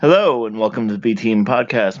Hello and welcome to the B Team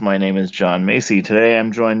Podcast. My name is John Macy. Today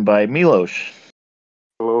I'm joined by Milos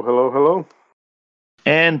Hello, hello, hello.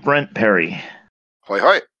 and Brent Perry. Hoi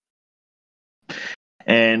hoi.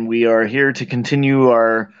 And we are here to continue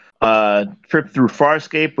our trip through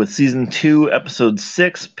Farscape with Season 2, Episode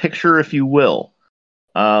 6, Picture If You Will.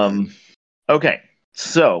 Okay,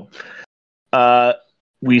 so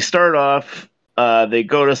we start off, they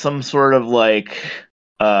go to some sort of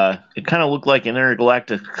it kind of looked like an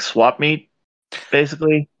intergalactic swap meet,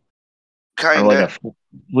 basically. Kind Or like of. a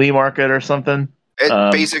flea market or something.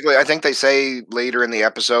 Basically, I think they say later in the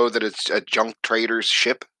episode that it's a junk trader's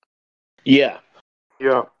ship. Yeah.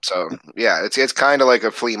 Yeah. So yeah, it's kind of like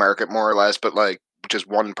a flea market more or less, but like just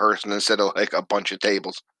one person instead of like a bunch of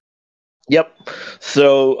tables. Yep.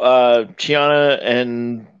 So Chiana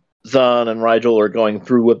and Zahn and Rigel are going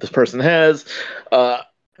through what this person has.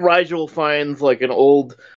 Rigel finds like an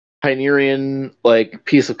old Hynerian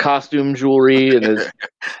piece of costume jewelry and is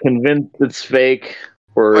convinced it's fake.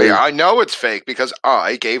 Oh yeah, I know it's fake because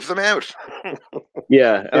I gave them out.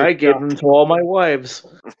 Yeah, and I gave them to all my wives.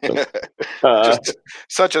 Just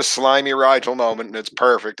such a slimy Rigel moment, and it's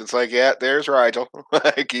perfect. It's like, yeah, there's Rigel.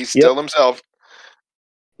 Like he's still himself.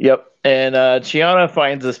 Yep. And Chiana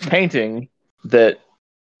finds this painting that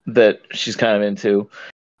she's kind of into,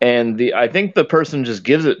 and I think the person just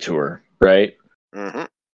gives it to her, right? Mm-hmm.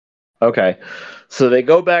 Okay. So they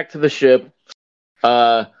go back to the ship.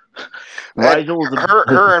 Rigel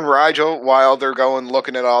her and Rigel, while they're going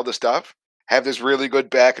looking at all the stuff, have this really good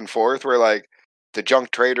back and forth where like the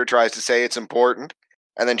junk trader tries to say it's important,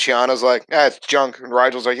 and then Chiana's like, "Yeah, it's junk," and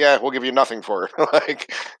Rigel's like, "Yeah, we'll give you nothing for it."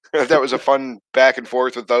 Like that was a fun back and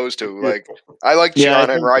forth with those two. Like I like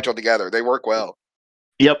Chiana and Rigel together; they work well.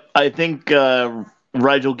 Yep, I think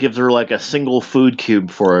Rigel gives her like a single food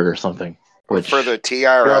cube for it or something. For the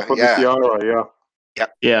tiara, the tiara, yeah.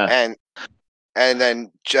 Yep. Yeah. And then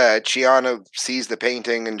Chiana sees the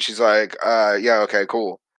painting and she's like, yeah, okay,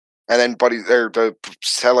 cool. And then the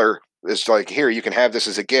seller is like, here, you can have this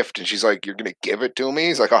as a gift. And she's like, you're going to give it to me?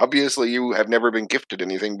 He's like, obviously you have never been gifted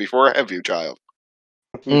anything before, have you, child?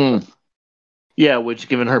 Yeah, which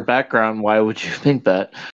given her background, why would you think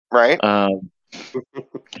that? Right.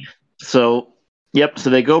 So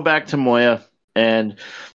they go back to Moya, and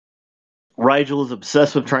Rigel is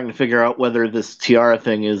obsessed with trying to figure out whether this tiara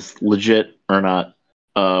thing is legit or not.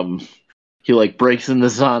 He breaks into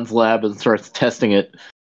Zahn's lab and starts testing it.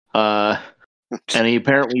 And he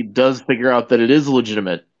apparently does figure out that it is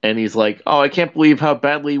legitimate. And he's like, "Oh, I can't believe how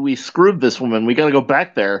badly we screwed this woman. We got to go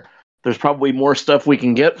back there. There's probably more stuff we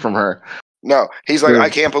can get from her." No, he's like, "I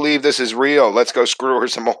can't believe this is real. Let's go screw her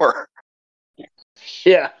some more."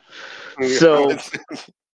 Yeah. So,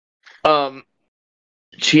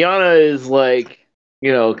 Chiana is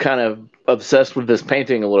kind of obsessed with this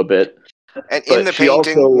painting a little bit. And in the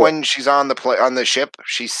painting, when she's on the ship,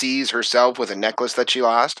 she sees herself with a necklace that she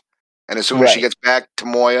lost. And as soon as she gets back to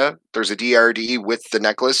Moya, there's a DRD with the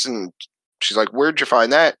necklace, and she's like, "Where'd you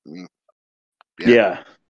find that?" And, yeah.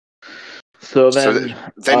 So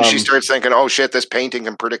then she starts thinking, "Oh shit, this painting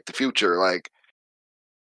can predict the future." Like,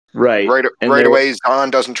 right away,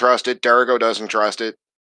 Zahn doesn't trust it. Dargo doesn't trust it.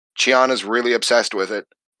 Chiana's really obsessed with it,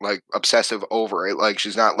 like obsessive over it. Like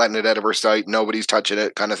she's not letting it out of her sight. Nobody's touching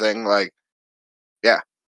it, kind of thing. Like, yeah.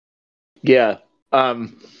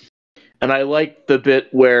 And I like the bit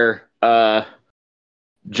where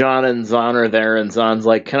John and Zahn are there, and Zahn's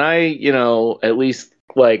like, "Can I, at least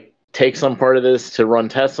take some part of this to run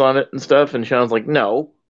tests on it and stuff?" And Sean's like,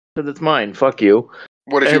 "No, because it's mine. Fuck you."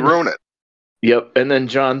 What if you ruin it? Yep. And then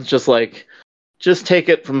John's just like, "Just take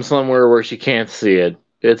it from somewhere where she can't see it.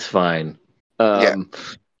 It's fine." Yeah.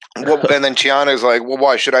 Well, and then Chiana's like, "Well,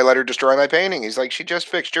 why should I let her destroy my painting?" He's like, "She just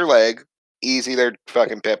fixed your leg. Easy there,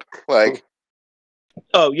 fucking Pip." Like,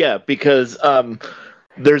 oh yeah, because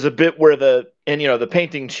there's a bit where the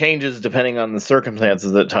painting changes depending on the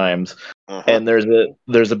circumstances at times. And there's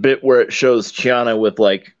a bit where it shows Chiana with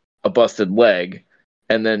a busted leg,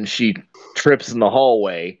 and then she trips in the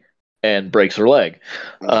hallway and breaks her leg.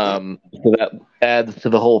 So that adds to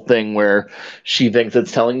the whole thing where she thinks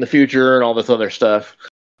it's telling the future and all this other stuff.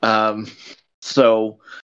 So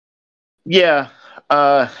yeah,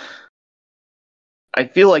 I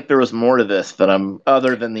feel like there was more to this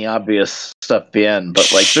other than the obvious stuff at the end. But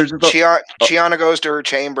there's Chiana goes to her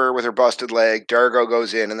chamber with her busted leg. Dargo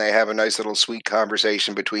goes in, and they have a nice little sweet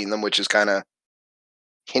conversation between them, which is kind of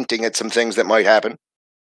hinting at some things that might happen.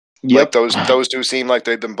 Yep. Like those two seem like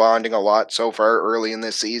they've been bonding a lot so far early in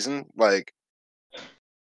this season. Like,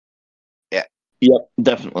 yeah. Yep,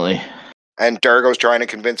 definitely. And Dargo's trying to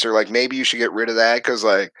convince her, like, maybe you should get rid of that because,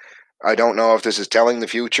 like, I don't know if this is telling the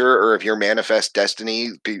future or if your manifest destiny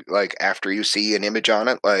be like after you see an image on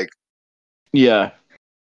it. Like, Yeah.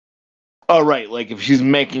 Oh, right. Like if she's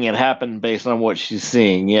making it happen based on what she's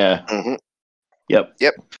seeing. Yeah. mhm. Yep.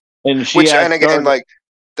 Yep. And she Which, and asked again, Dargo. like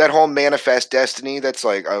that whole manifest destiny, that's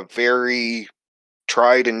like a very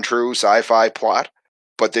tried and true sci-fi plot.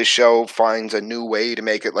 But this show finds a new way to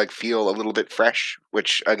make it like feel a little bit fresh.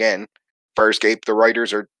 Which, again, Farscape, the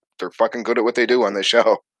writers they're fucking good at what they do on this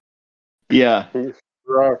show. Yeah.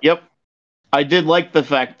 Right. Yep. I did like the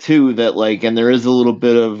fact too that like, and there is a little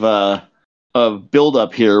bit of build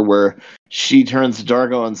up here where she turns to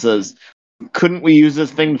Dargo and says, "Couldn't we use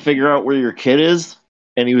this thing to figure out where your kid is?"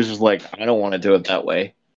 And he was just like, "I don't want to do it that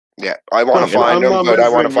way." Yeah, I want to You know? find I'm him, not but I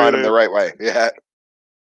want to messing find with him the it. right way. Yeah,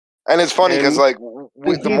 and it's funny because And, like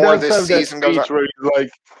and the he more does this have that season goes on, speech where he's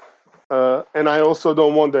like, and I also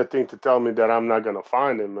don't want that thing to tell me that I'm not gonna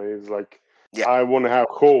find him. He's like, yeah, I want to have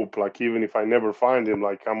hope. Like even if I never find him,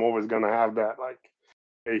 like I'm always gonna have that. Like,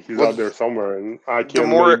 hey, he's well, out there somewhere, and I the can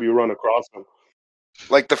more maybe run across him.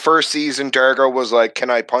 like the first season, Dargo was like, "Can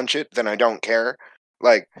I punch it? Then I don't care."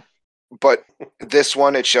 Like, but this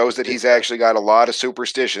one, it shows that he's actually got a lot of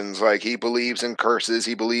superstitions. Like he believes in curses,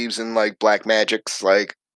 he believes in like black magics,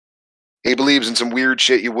 like he believes in some weird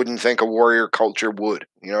shit you wouldn't think a warrior culture would.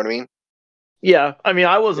 You know what I mean? Yeah, I mean,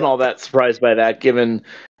 I wasn't all that surprised by that, given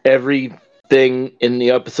everything in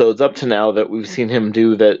the episodes up to now that we've seen him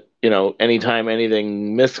do. That anytime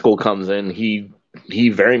anything mystical comes in, he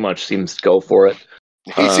very much seems to go for it.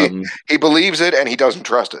 He believes it and he doesn't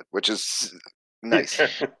trust it, which is nice.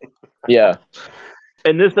 Yeah,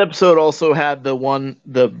 and this episode also had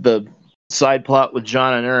the side plot with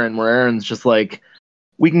John and Aaron, where Aaron's just like,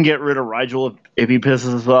 we can get rid of Rigel if he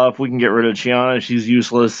pisses us off. We can get rid of Chiana; she's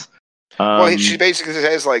useless. Well, she basically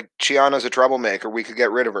says like Chiana's a troublemaker. We could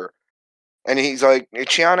get rid of her, and he's like,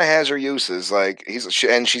 Chiana has her uses. Like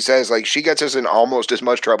and she says like she gets us in almost as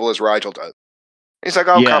much trouble as Rigel does. He's like,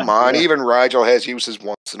 oh come on, even Rigel has uses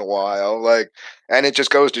once in a while. Like, and it just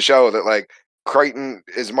goes to show that like Crichton,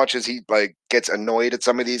 as much as he like gets annoyed at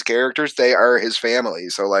some of these characters, they are his family.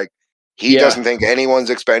 So like he doesn't think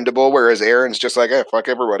anyone's expendable, whereas Aaron's just like, fuck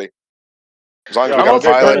everybody. As long as we got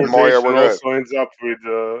Pilot and Moya, we're good. Also ends up with,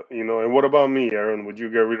 and what about me, Aaron? Would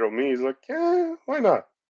you get rid of me? He's like, yeah, why not?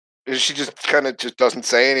 She just kind of just doesn't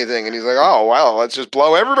say anything, and he's like, oh well, let's just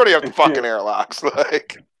blow everybody up the fucking airlocks.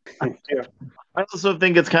 Like, yeah. I also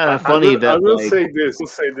think it's kind of funny I will like, say this.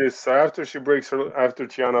 So after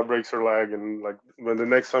Chiana breaks her leg, and like when the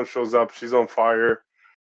next one shows up, she's on fire.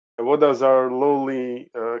 And what does our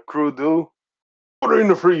lowly crew do? Put her in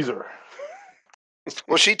the freezer.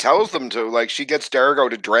 well, she tells them to. Like, she gets Dargo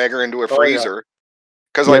to drag her into a freezer.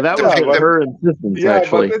 Because that was her insistence.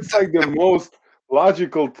 Actually, but it's like the most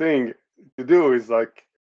logical thing to do. Is like,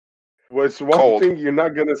 what's one thing you're not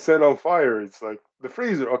gonna set on fire? It's like the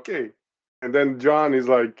freezer, okay. And then John is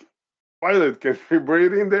like, Pilot, can we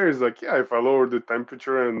breathe in there? He's like, yeah, if I lower the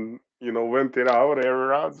temperature and vent it out,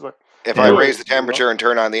 air it out. It's like, if I raise the temperature and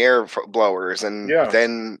turn on the air blowers, and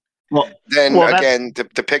then again,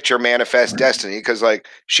 the picture manifests destiny, because like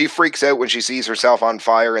she freaks out when she sees herself on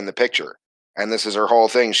fire in the picture, and this is her whole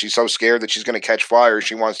thing. She's so scared that she's going to catch fire,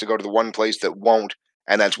 she wants to go to the one place that won't,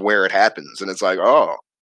 and that's where it happens. And it's like, oh,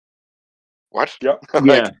 what? Yep.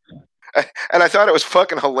 Like, and I thought it was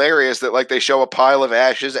fucking hilarious that like they show a pile of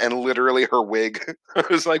ashes and literally her wig. I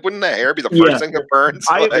was like, wouldn't the hair be the first thing that burns?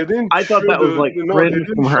 I thought that was like fringe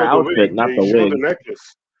from her outfit, not the wig. The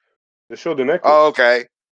necklace. They showed the necklace. Oh, okay.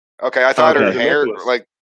 I thought her hair, like,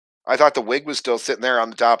 I thought the wig was still sitting there on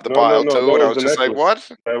the top of the pile too, and I was just like,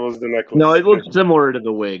 what? That was the necklace. No, it looked similar to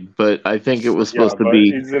the wig, but I think it was supposed to be.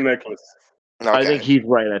 It's the necklace. Okay. I think he's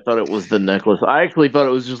right. I thought it was the necklace. I actually thought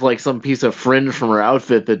it was just like some piece of fringe from her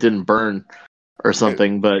outfit that didn't burn or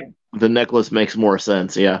something, but the necklace makes more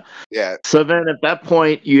sense, yeah. Yeah. So then at that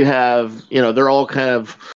point, you have, they're all kind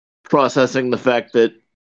of processing the fact that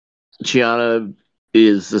Chiana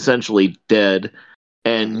is essentially dead.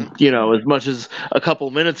 And, as much as a couple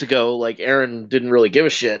minutes ago, like, Aaron didn't really give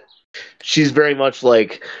a shit, she's very much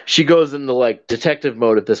like, she goes into, like, detective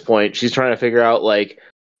mode at this point. She's trying to figure out, like,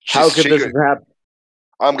 how could this happen?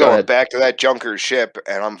 I'm going back to that Junker's ship,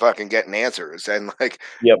 and I'm fucking getting answers. And, like,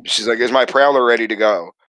 she's like, is my Prowler ready to go?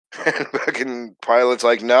 And fucking Pilot's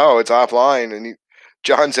like, no, it's offline. And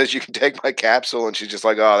John says, you can take my capsule. And she's just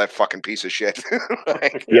like, oh, that fucking piece of shit.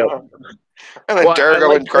 Like, and then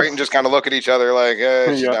Dargo and Crichton just kind of look at each other like,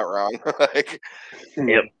 she's not wrong. Like,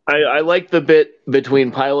 I like the bit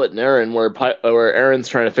between Pilot and Aaron where Aaron's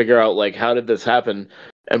trying to figure out, like, how did this happen?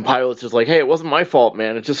 And Pilot's just like, hey, it wasn't my fault,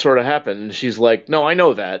 man. It just sort of happened. And she's like, no, I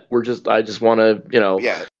know that. I just want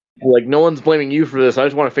to, Like, no one's blaming you for this. I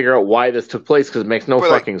just want to figure out why this took place because it makes no But,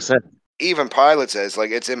 like, fucking sense. even Pilot says,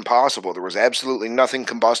 like, it's impossible. There was absolutely nothing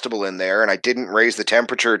combustible in there, and I didn't raise the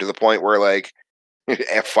temperature to the point where, like,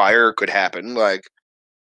 a fire could happen. Like,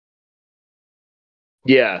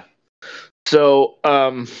 Yeah. So,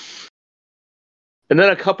 and then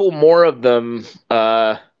a couple more of them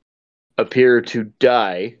appear to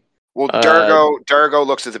die. well, Dargo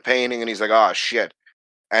looks at the painting and he's like, "Oh shit!"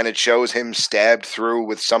 And it shows him stabbed through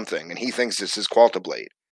with something, and he thinks it's his Qualta blade.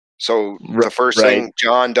 So the first thing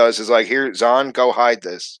John does is like, "Here, Zahn, go hide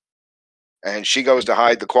this." And she goes to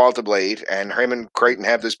hide the Qualta blade, and him and Creighton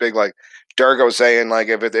have this big, like, Dargo saying, like,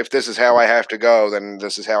 if this is how I have to go, then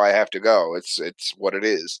this is how I have to go. It's what it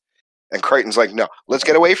is. And Creighton's like, "No, let's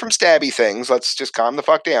get away from stabby things. Let's just calm the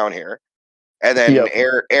fuck down here." And then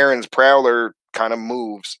Aaron's Prowler kind of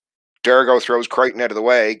moves. Dargo throws Creighton out of the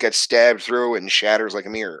way, gets stabbed through, and shatters like a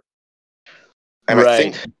mirror. And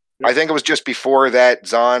I think it was just before that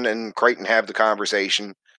Zahn and Creighton have the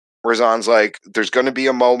conversation where Zahn's like, "There's going to be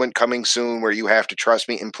a moment coming soon where you have to trust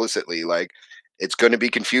me implicitly. Like, it's going to be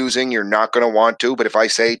confusing. You're not going to want to, but if I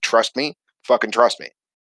say trust me, fucking trust me."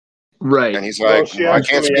 Right. And he's like, "I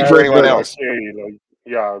can't speak for anyone else." Like,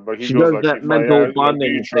 yeah, but he she goes does like, that mental bonding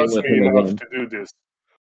do you thing trust with me him enough again. to do this?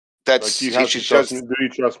 That's like, you he have to should trust just me. Do you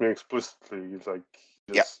trust me explicitly? He's like,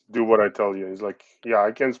 just do what I tell you. He's like, yeah,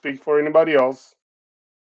 I can't speak for anybody else,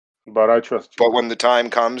 but I trust you. But when the time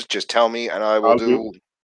comes, just tell me, and I will I'll do.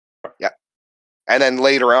 Yeah. And then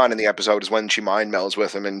later on in the episode is when she mind melds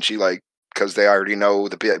with him, and she, like, because they already know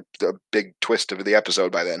the big twist of the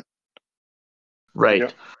episode by then.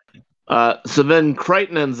 Right. So then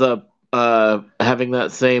Crichton ends up having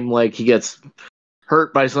that same, like, he gets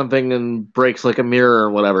hurt by something and breaks like a mirror or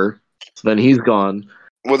whatever. So then he's gone.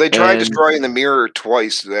 Well, they tried destroying the mirror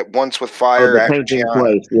twice. Once with fire after Chiana,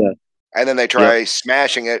 twice, yeah. And then they try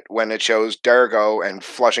smashing it when it shows Dargo and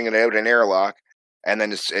flushing it out in airlock, and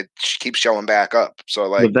then it keeps showing back up. So,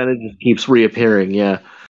 like, but then it just keeps reappearing. Yeah.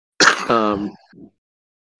 So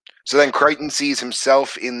then Crichton sees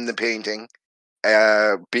himself in the painting,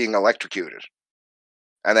 being electrocuted,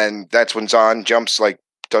 and then that's when Zahn jumps, like,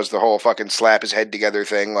 does the whole fucking slap his head together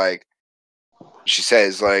thing. Like, she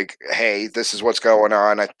says, like, "Hey, this is what's going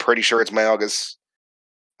on. I'm pretty sure it's Malgus."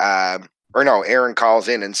 Or no, Aaron calls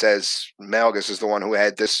in and says Malgus is the one who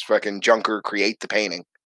had this fucking junker create the painting.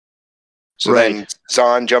 So then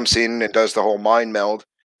Zahn jumps in and does the whole mind meld,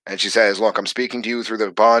 and she says, "Look, I'm speaking to you through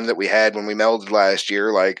the bond that we had when we melded last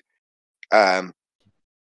year. Like, the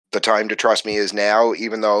time to trust me is now,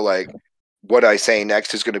 even though, like, what I say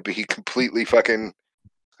next is going to be completely fucking,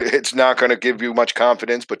 it's not going to give you much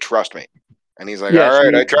confidence, but trust me." And he's like, "All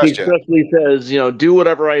right, I trust you." He especially says, do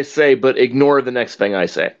whatever I say, but ignore the next thing I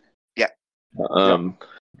say. Yeah.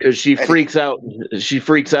 Because she freaks out.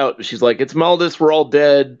 She's like, "It's Maldus. We're all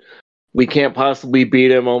dead. We can't possibly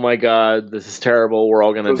beat him. Oh my god, this is terrible. We're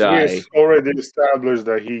all gonna die." He's already established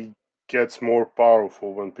that he gets more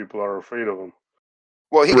powerful when people are afraid of him.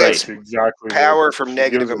 Well, he gets exactly power from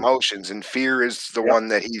negative emotions, and fear is the one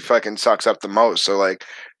that he fucking sucks up the most. So, like,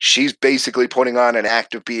 she's basically putting on an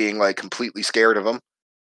act of being, like, completely scared of him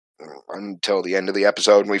until the end of the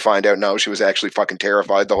episode, and we find out, no, she was actually fucking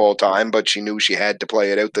terrified the whole time, but she knew she had to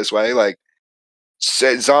play it out this way. Like,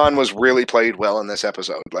 Zahn was really played well in this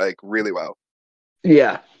episode, like, really well.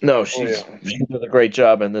 Yeah, no, she did a great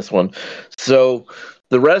job in this one. So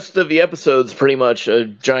the rest of the episode's pretty much a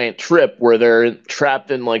giant trip where they're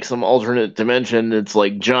trapped in, like, some alternate dimension. It's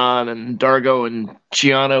like John and Dargo and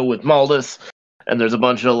Chiana with Maldus, and there's a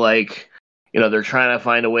bunch of, like, they're trying to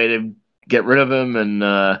find a way to get rid of him and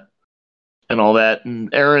all that.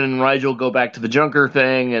 And Aaron and Rigel go back to the Junker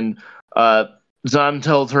thing, and Zahn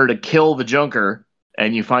tells her to kill the Junker.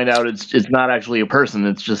 And you find out it's not actually a person.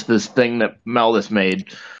 It's just this thing that Maldus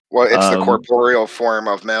made. Well, it's the corporeal form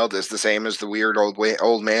of Maldus, the same as the weird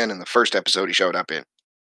old man in the first episode he showed up in.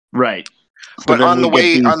 Right. But on the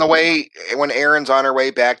way, when Aaron's on her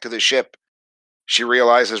way back to the ship, she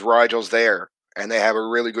realizes Rigel's there, and they have a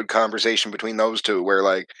really good conversation between those two, where,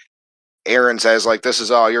 like, Aaron says, like, "This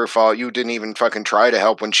is all your fault. You didn't even fucking try to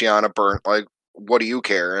help when Chiana burnt. Like, what do you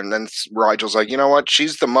care?" And then Rigel's like, "You know what?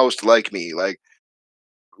 She's the most like me. Like,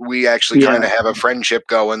 we actually kind of have a friendship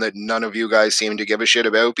going that none of you guys seem to give a shit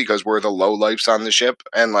about because we're the lowlifes on the ship."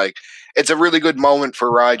 And, like, it's a really good moment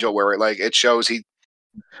for Rigel where it shows he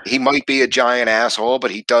might be a giant asshole, but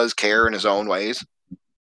he does care in his own ways.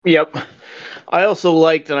 Yep. I also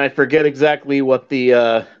liked, and I forget exactly what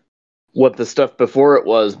the stuff before it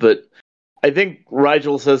was, but I think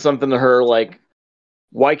Rigel says something to her like,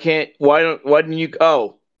 why didn't you,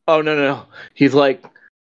 oh no. He's like,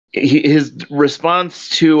 his response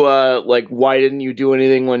to like, why didn't you do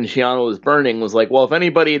anything when Chiana was burning, was like, well, if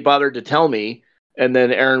anybody had bothered to tell me. And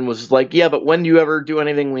then Aaron was like, yeah, but when do you ever do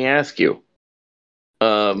anything we ask you?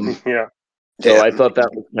 Yeah. So I thought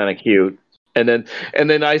that was kind of cute. And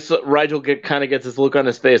then I saw Rigel kind of gets this look on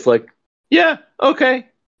his face like, yeah, okay,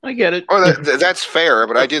 I get it. Oh, that's fair,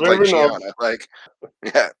 but I did like Fair enough. Chiana. Like,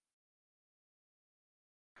 yeah.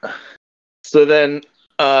 So then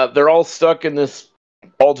they're all stuck in this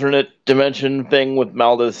alternate dimension thing with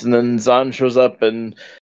Maldus, and then Zahn shows up and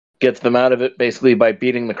gets them out of it basically by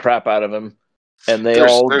beating the crap out of him. And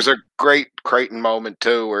there's a great Crichton moment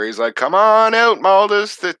too where he's like, "Come on out,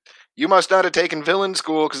 Maldus. That you must not have taken villain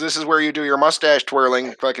school because this is where you do your mustache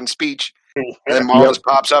twirling fucking speech." And then Maldus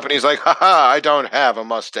pops up and he's like, "Haha, I don't have a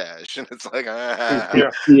mustache." And it's like, yeah,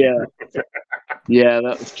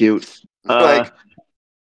 that was cute. like,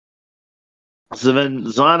 so then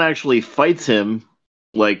Zahn actually fights him,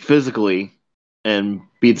 like physically, and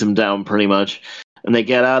beats him down pretty much. And they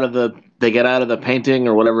get out of the painting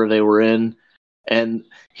or whatever they were in. And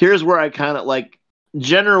here's where I kind of like.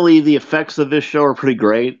 Generally, the effects of this show are pretty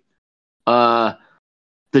great. The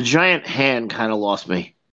giant hand kind of lost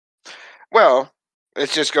me. well, it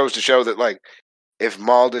just goes to show that like if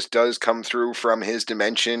Maldus does come through from his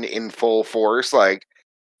dimension in full force, like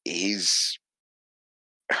he's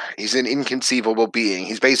an inconceivable being.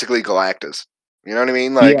 He's basically Galactus. You know what I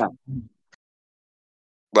mean? Like,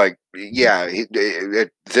 like yeah,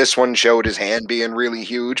 this one showed his hand being really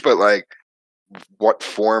huge, but like, what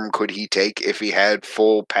form could he take if he had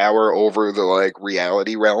full power over the like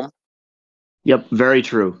reality realm? Yep, very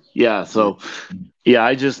true. Yeah, so yeah,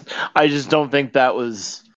 I just don't think that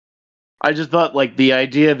was. I just thought like the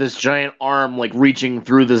idea of this giant arm like reaching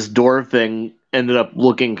through this door thing ended up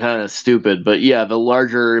looking kind of stupid. But yeah, the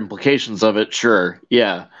larger implications of it, sure,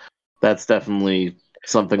 yeah, that's definitely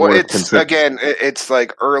something worth considering. Again, it's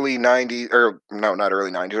like early 90s, or no, not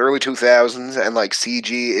early 90s, early 2000s, and like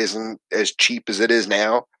CG isn't as cheap as it is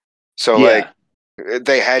now. So like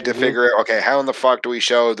they had to figure out, okay, how in the fuck do we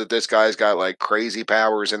show that this guy's got like crazy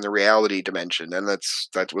powers in the reality dimension? And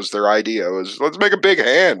that was their idea, was let's make a big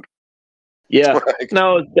hand. Yeah,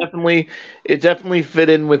 no, it definitely fit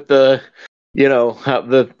in with the,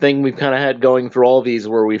 the thing we've kind of had going through all these,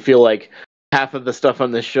 where we feel like half of the stuff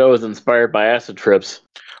on this show is inspired by acid trips.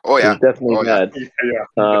 Oh yeah, definitely bad.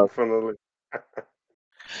 Yeah, definitely.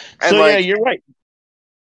 And so yeah, you're right.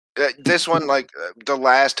 This one, like the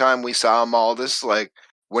last time we saw Maldus, like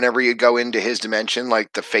whenever you go into his dimension,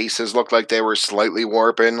 like the faces looked like they were slightly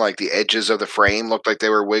warping, like the edges of the frame looked like they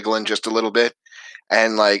were wiggling just a little bit.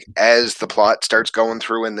 And like as the plot starts going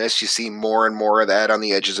through in this, you see more and more of that on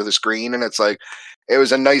the edges of the screen, and it's like it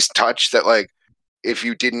was a nice touch that like if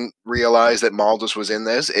you didn't realize that Maldus was in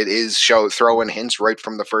this, it is throwing hints right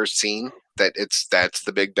from the first scene that that's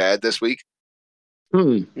the big bad this week.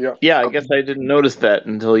 Yeah, I guess I didn't notice that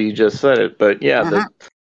until you just said it, but yeah,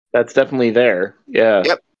 that's definitely there. Yeah.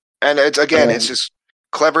 Yep. And it's this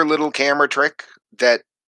clever little camera trick that,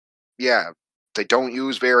 yeah, they don't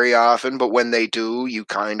use very often, but when they do, you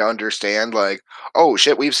kind of understand, like, oh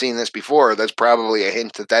shit, we've seen this before. That's probably a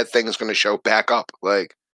hint that thing is going to show back up.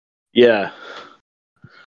 Like, yeah.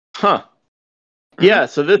 Huh. Yeah,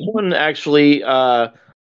 so this one actually,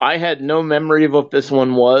 I had no memory of what this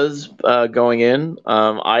one was going in.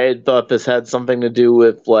 I had thought this had something to do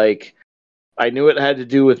with, like, I knew it had to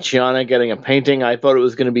do with Chiana getting a painting. I thought it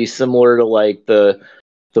was going to be similar to, like, the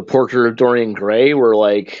portrait of Dorian Gray, where,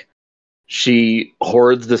 like, she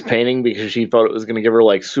hoards this painting because she thought it was going to give her,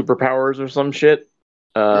 like, superpowers or some shit.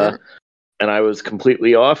 And I was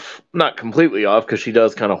completely off. Not completely off, because she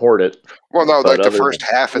does kind of hoard it. Well, no, like the first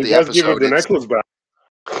half of the episode. Give her the necklace back.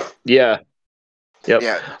 Yeah. Yep.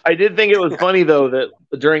 Yeah. I did think it was funny though that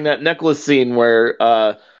during that necklace scene where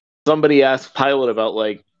somebody asked Pilot about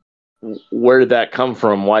like where did that come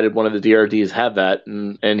from? Why did one of the DRDs have that?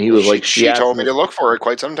 And he was like, she told me to look for it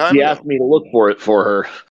quite some time ago. She asked me to look for it for her.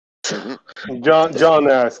 John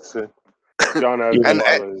asks it. John asks and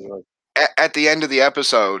at the end of the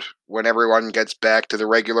episode, when everyone gets back to the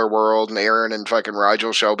regular world and Aaron and fucking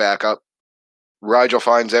Rigel show back up, Rigel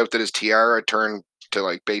finds out that his tiara turned to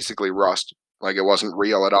like basically rust. Like it wasn't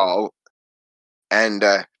real at all. And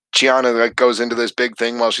Chiana like goes into this big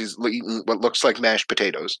thing while she's eating what looks like mashed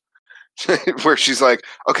potatoes. Where she's like,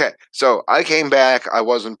 okay, so I came back, I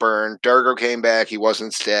wasn't burned. Dargo came back, he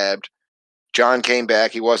wasn't stabbed. John came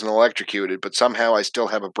back, he wasn't electrocuted, but somehow I still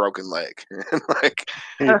have a broken leg.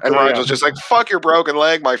 And Rigel's just like, fuck your broken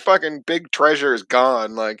leg, my fucking big treasure is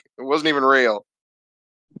gone. Like, it wasn't even real.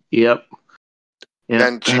 Yep.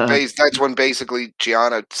 And that's when basically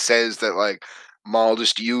Chiana says that, like, Maul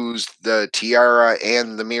just used the tiara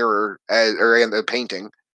and the mirror and the painting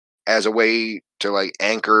as a way to like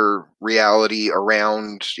anchor reality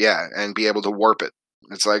around, and be able to warp it.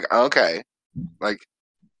 It's like, okay, like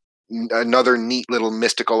another neat little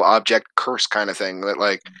mystical object curse kind of thing that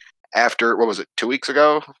like after, what was it, 2 weeks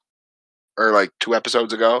ago? Or like 2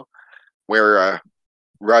 episodes ago? Where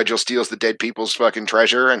Rigel steals the dead people's fucking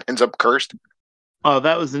treasure and ends up cursed? Oh,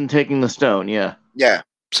 that was in Taking the Stone, yeah. Yeah.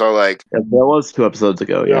 So like that was 2 episodes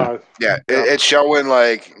ago, yeah. It's showing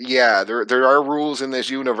like, there are rules in this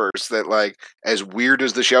universe that like, as weird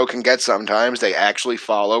as the show can get sometimes, they actually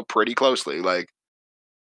follow pretty closely. Like,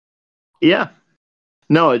 yeah,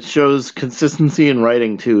 no, it shows consistency in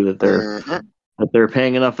writing too, that they're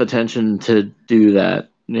paying enough attention to do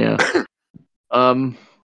that. Yeah.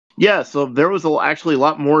 Yeah, so there was actually a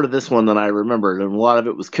lot more to this one than I remembered, and a lot of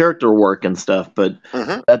it was character work and stuff. But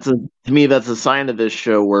to me, that's a sign of this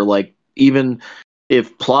show where, like, even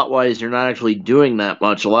if plot-wise you're not actually doing that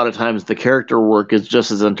much, a lot of times the character work is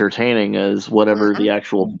just as entertaining as whatever the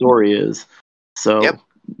actual story is. So,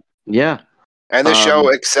 yeah. And this show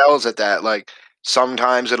excels at that. Like,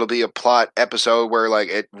 sometimes it'll be a plot episode where, like,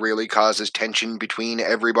 it really causes tension between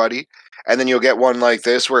everybody. And then you'll get one like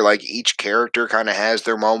this where, like, each character kind of has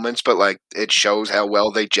their moments, but, like, it shows how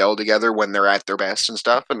well they gel together when they're at their best and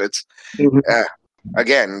stuff. And it's,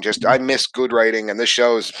 again, just, I miss good writing. And this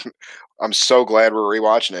show is, I'm so glad we're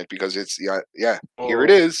rewatching it because it's, here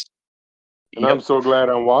it is. And I'm so glad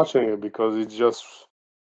I'm watching it because it's just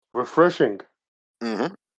refreshing.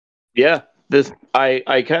 Yeah. This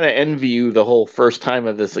I kind of envy you the whole first time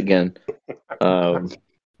of this again,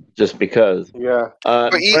 just because. Yeah,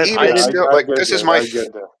 but even still, like, this is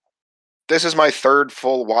my third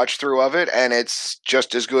full watch through of it, and it's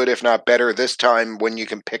just as good, if not better, this time when you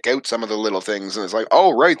can pick out some of the little things, and it's like,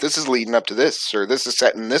 oh right, this is leading up to this, or this is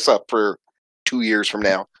setting this up for 2 years from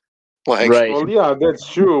now. Like, right. Well, yeah, that's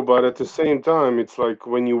true, but at the same time, it's like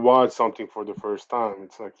when you watch something for the first time,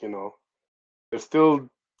 it's like, there's still,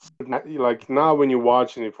 like, now when you're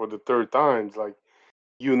watching it for the third time, it's like,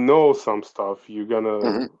 some stuff, you're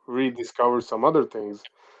gonna rediscover some other things,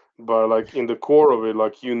 but like in the core of it,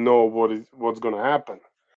 like, what's gonna happen.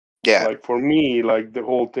 Yeah. Like for me, like the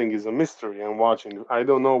whole thing is a mystery. I'm watching. I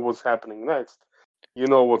don't know what's happening next.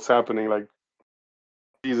 What's happening like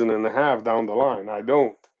season and a half down the line. I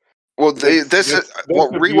don't. Well, rewatching. This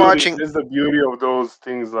is the beauty of those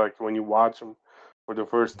things. Like when you watch them for the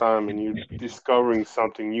first time and you're discovering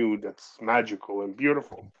something new that's magical and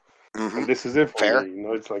beautiful. And this is it for me.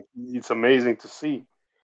 It's like, it's amazing to see.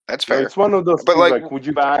 That's fair. It's one of those things like, would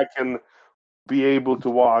you back and be able to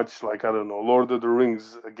watch, like, I don't know, Lord of the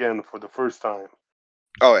Rings again for the first time?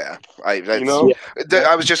 Oh yeah,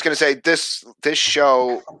 I was just gonna say this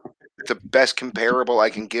show, the best comparable I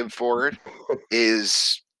can give for it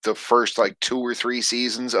is the first like 2 or 3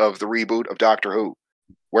 seasons of the reboot of Doctor Who,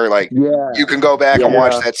 where like you can go back and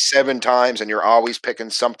watch that 7 times and you're always picking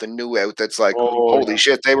something new out that's like, holy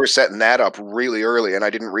shit, they were setting that up really early and I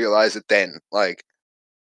didn't realize it then. Like,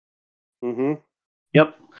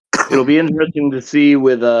 Yep. It'll be interesting to see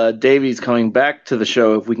with Davies coming back to the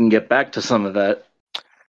show if we can get back to some of that.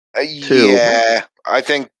 Yeah, I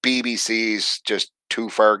think BBC's just too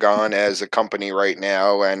far gone as a company right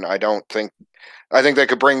now, and I think they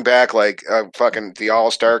could bring back like fucking the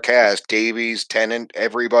all-star cast, Davies, Tennant,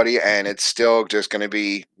 everybody, and it's still just going to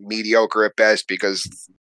be mediocre at best because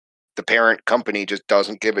the parent company just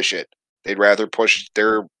doesn't give a shit. They'd rather push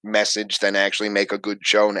their message than actually make a good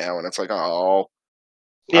show now, and it's like, I'm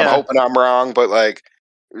hoping I'm wrong, but like,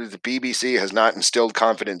 the BBC has not instilled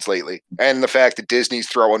confidence lately. And the fact that Disney's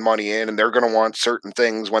throwing money in and they're going to want certain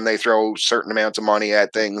things when they throw certain amounts of money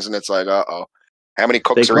at things. And it's like, how many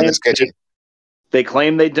cooks are in this kitchen? They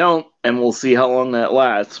claim they don't, and we'll see how long that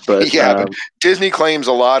lasts. But but Disney claims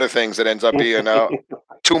a lot of things that ends up being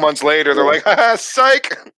 2 months later, they're like,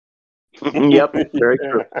 psych! Yep, very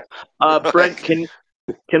true. Brent,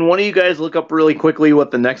 can one of you guys look up really quickly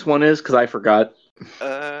what the next one is? Because I forgot.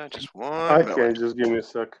 Just one. Okay, just give me a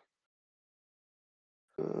sec.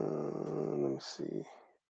 Let me see.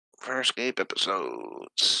 Farscape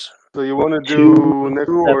episodes. So you want to do next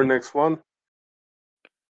 2 or next one?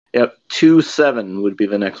 Yep, 2-7 would be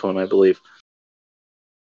the next one, I believe.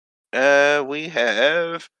 We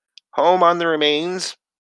have Home on the Remains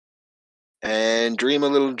and Dream a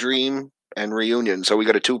Little Dream and Reunion. So we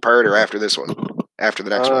got a 2-parter after this one. After the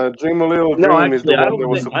next one. Dream a Little Dream is the one that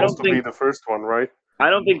was supposed to be the first one, right? I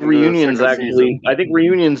don't think Reunion's actually... I think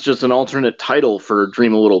Reunion's just an alternate title for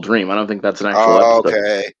Dream a Little Dream. I don't think that's an actual episode.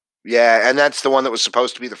 Okay. Yeah, and that's the one that was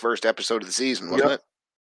supposed to be the first episode of the season, wasn't it?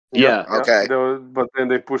 Yeah. Okay. But then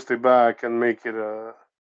they pushed it back and make it a.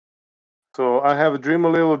 So I have Dream a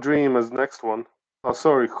Little Dream as next one. Oh,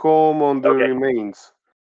 sorry, Home on the Okay. Remains.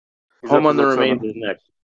 Is Home on the episode Remains 7. is next.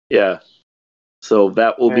 Yeah. So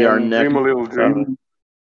that will be our And next. Dream a Little Dream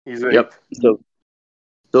is 8. Yep. So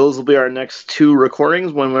those will be our next 2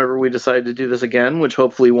 recordings whenever we decide to do this again, which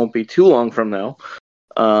hopefully won't be too long from now.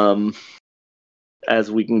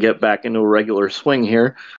 As we can get back into a regular swing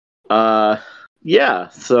here. Yeah,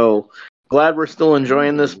 so glad we're still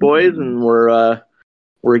enjoying this, boys, and we're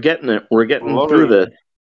getting it. We're getting through this.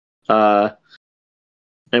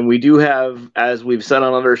 And we do have, as we've said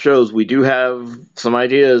on other shows, we do have some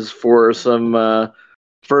ideas for some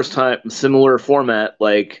first time similar format,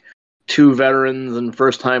 like 2 veterans and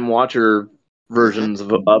first time watcher versions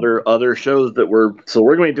of other shows that we're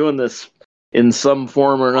going to be doing this in some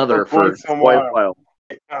form or another for quite a while.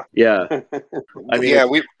 Yeah. I mean, yeah,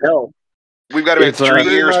 we've got about 3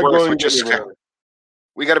 years worth with just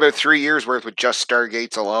we got about 3 years worth with just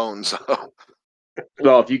Stargates alone. So,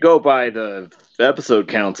 well, if you go by the episode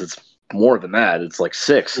counts, it's more than that. It's like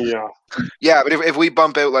 6. Yeah, but if we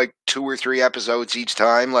bump out like 2 or 3 episodes each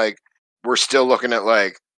time, like we're still looking at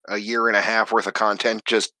like a year and a half worth of content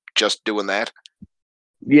just doing that.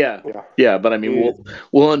 Yeah. But I mean,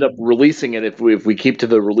 we'll end up releasing it if we keep to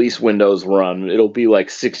the release windows we're on. It'll be like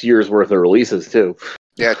 6 years worth of releases too.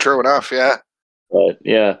 Yeah, true enough. Yeah. But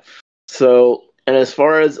yeah. So, and as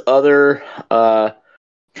far as other,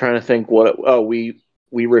 trying to think we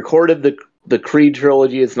recorded the Creed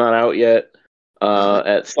trilogy. It's not out yet.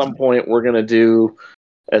 At some point we're gonna do.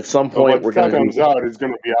 At some point we're gonna. Comes out, it's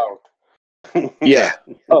gonna be out. Yeah.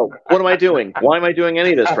 Oh, what am I doing? Why am I doing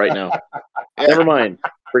any of this right now? Yeah. Never mind.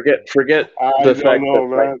 Forget the fact that.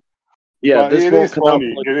 Man. Yeah, but this won't come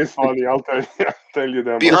funny. Out. It is funny. I'll tell you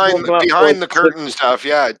that. Behind the curtain stuff.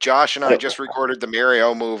 Yeah, Josh and I just recorded the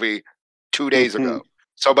Mario movie 2 days ago.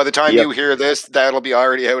 So by the time you hear this, that'll be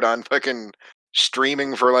already out on fucking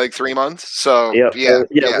streaming for like 3 months. So yeah.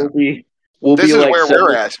 We'll this be is like where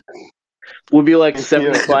we're at. We'll be like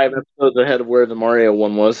 75 episodes ahead of where the Mario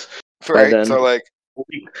one was. Right. Then. So like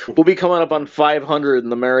we'll be coming up on 500,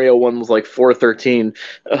 and the Mario one was like 413.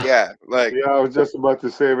 Yeah, like I was just about to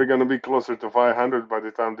say we're gonna be closer to 500 by the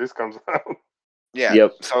time this comes out. Yeah.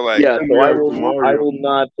 Yep. So like so I will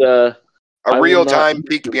not. A real-time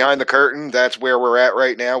peek behind the curtain, that's where we're at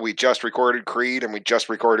right now. We just recorded Creed and we just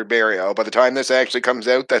recorded Mario. By the time this actually comes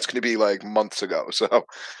out, that's going to be like months ago. So,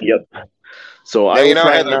 yep. So now you know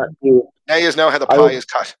how the pie is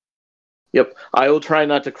cut. Yep. I will try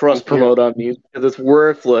not to cross-promote on these because it's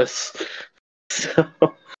worthless. So,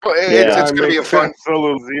 it's going to be a fun...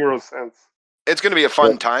 Absolute 0 sense. It's going to be a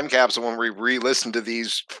fun time capsule when we re-listen to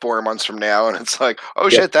these 4 months from now, and it's like, oh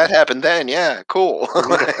shit, that happened then. Yeah, cool.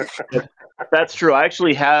 That's true. I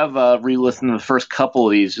actually have re-listened to the first couple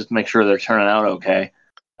of these just to make sure they're turning out okay.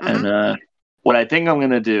 And what I think I'm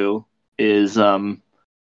going to do is when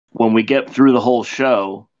we get through the whole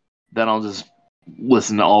show, then I'll just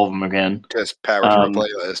listen to all of them again. Just power through the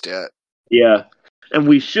playlist, yeah. Yeah. And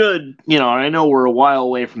we should, I know we're a while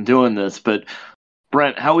away from doing this, but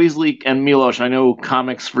Brent, how easily, and Milos, I know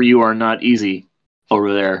comics for you are not easy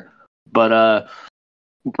over there, but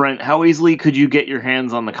Brent, how easily could you get your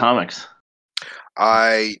hands on the comics?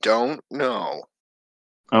 I don't know.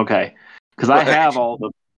 Okay, because I have all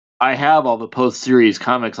the post-series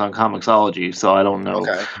comics on Comixology, so I don't know.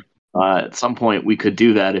 Okay. At some point, we could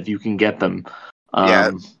do that if you can get them.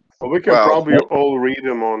 Yeah. Well, we can probably all read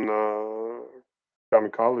them on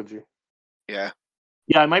Comixology. Yeah.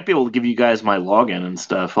 Yeah, I might be able to give you guys my login and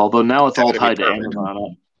stuff. Although now it's all tied to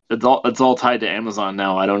Amazon. It's all tied to Amazon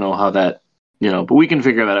now. I don't know how that, but we can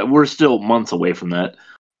figure that out. We're still months away from that,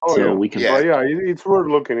 we can. Yeah, it's worth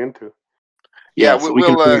looking into. Yeah,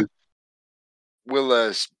 we'll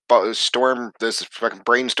storm this, fucking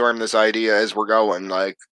brainstorm this idea as we're going,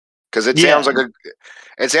 like, because it sounds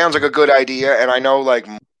like a good idea, and I know like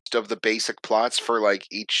most of the basic plots for like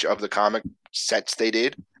each of the comic sets they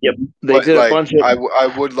did. Yep, they did a bunch of. I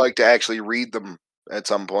would like to actually read them at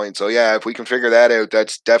some point. So yeah, if we can figure that out,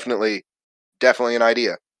 that's definitely an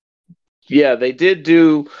idea. Yeah, they did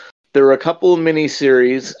do. There were a couple of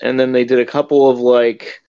miniseries, and then they did a couple of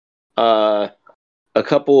like, a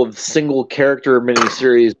couple of single character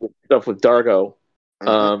miniseries with stuff with Dargo,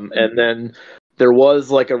 and then there was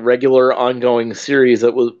like a regular ongoing series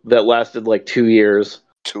that lasted like 2 years.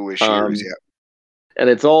 2-ish years, yeah. And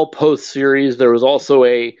it's all post-series. There was also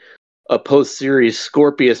a post-series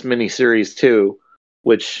Scorpius miniseries too,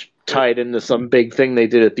 which tied into some big thing they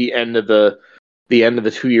did at the end of the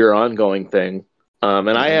 2-year ongoing thing.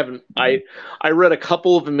 And I read a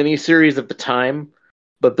couple of the miniseries at the time,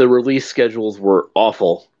 but the release schedules were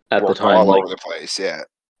awful at the time. All over the place, yeah.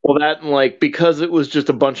 Well, that and like because it was just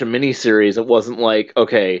a bunch of miniseries, it wasn't like,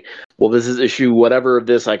 okay, well, this is issue whatever of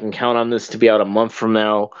this, I can count on this to be out a month from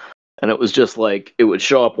now. And it was just like it would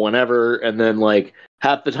show up whenever, and then like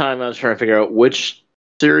half the time I was trying to figure out which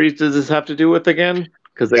series does this have to do with again?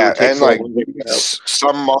 Because they would take so long to figure it out.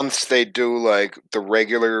 Some months they do like the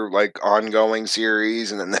regular like ongoing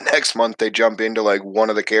series, and then the next month they jump into like one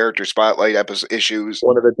of the character spotlight issues.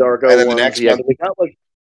 One of the Dargo and then ones. the next Yeah, month,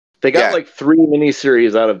 they got like 3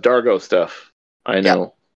 miniseries out of Dargo stuff. I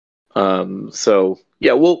know. So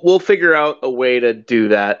yeah, we'll figure out a way to do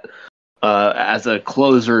that as a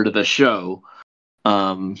closer to the show.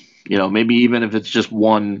 Maybe even if it's just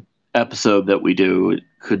one episode that we do, it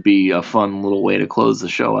could be a fun little way to close the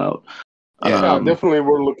show out. Yeah, definitely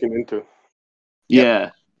we're looking into.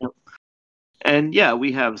 Yeah. And yeah,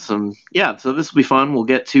 we have some. Yeah, so this will be fun. We'll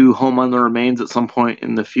get to Home on the Remains at some point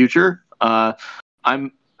in the future.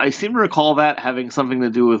 I seem to recall that having something to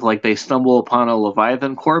do with like they stumble upon a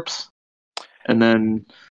Leviathan corpse, and then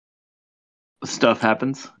stuff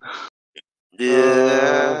happens.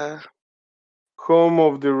 Yeah. Home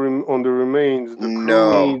of on the Remains.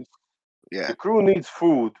 The crew needs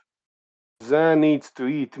food. Zan needs to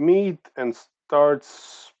eat meat and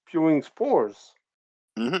starts spewing spores.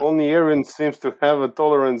 Mm-hmm. Only Erin seems to have a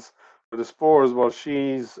tolerance for the spores while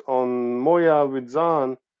she's on Moya with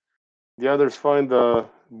Zan. The others find a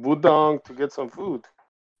budang to get some food.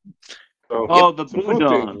 So, the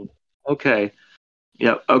budang. Okay.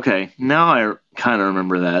 Yep. Okay. Now I kind of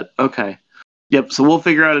remember that. Okay. Yep. So we'll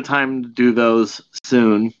figure out a time to do those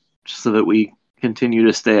soon, just so that we continue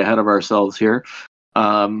to stay ahead of ourselves here.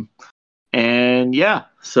 And yeah,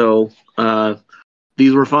 so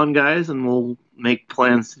these were fun, guys, and we'll make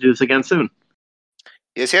plans to do this again soon.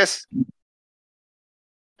 Yes.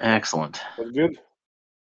 Excellent. That's good.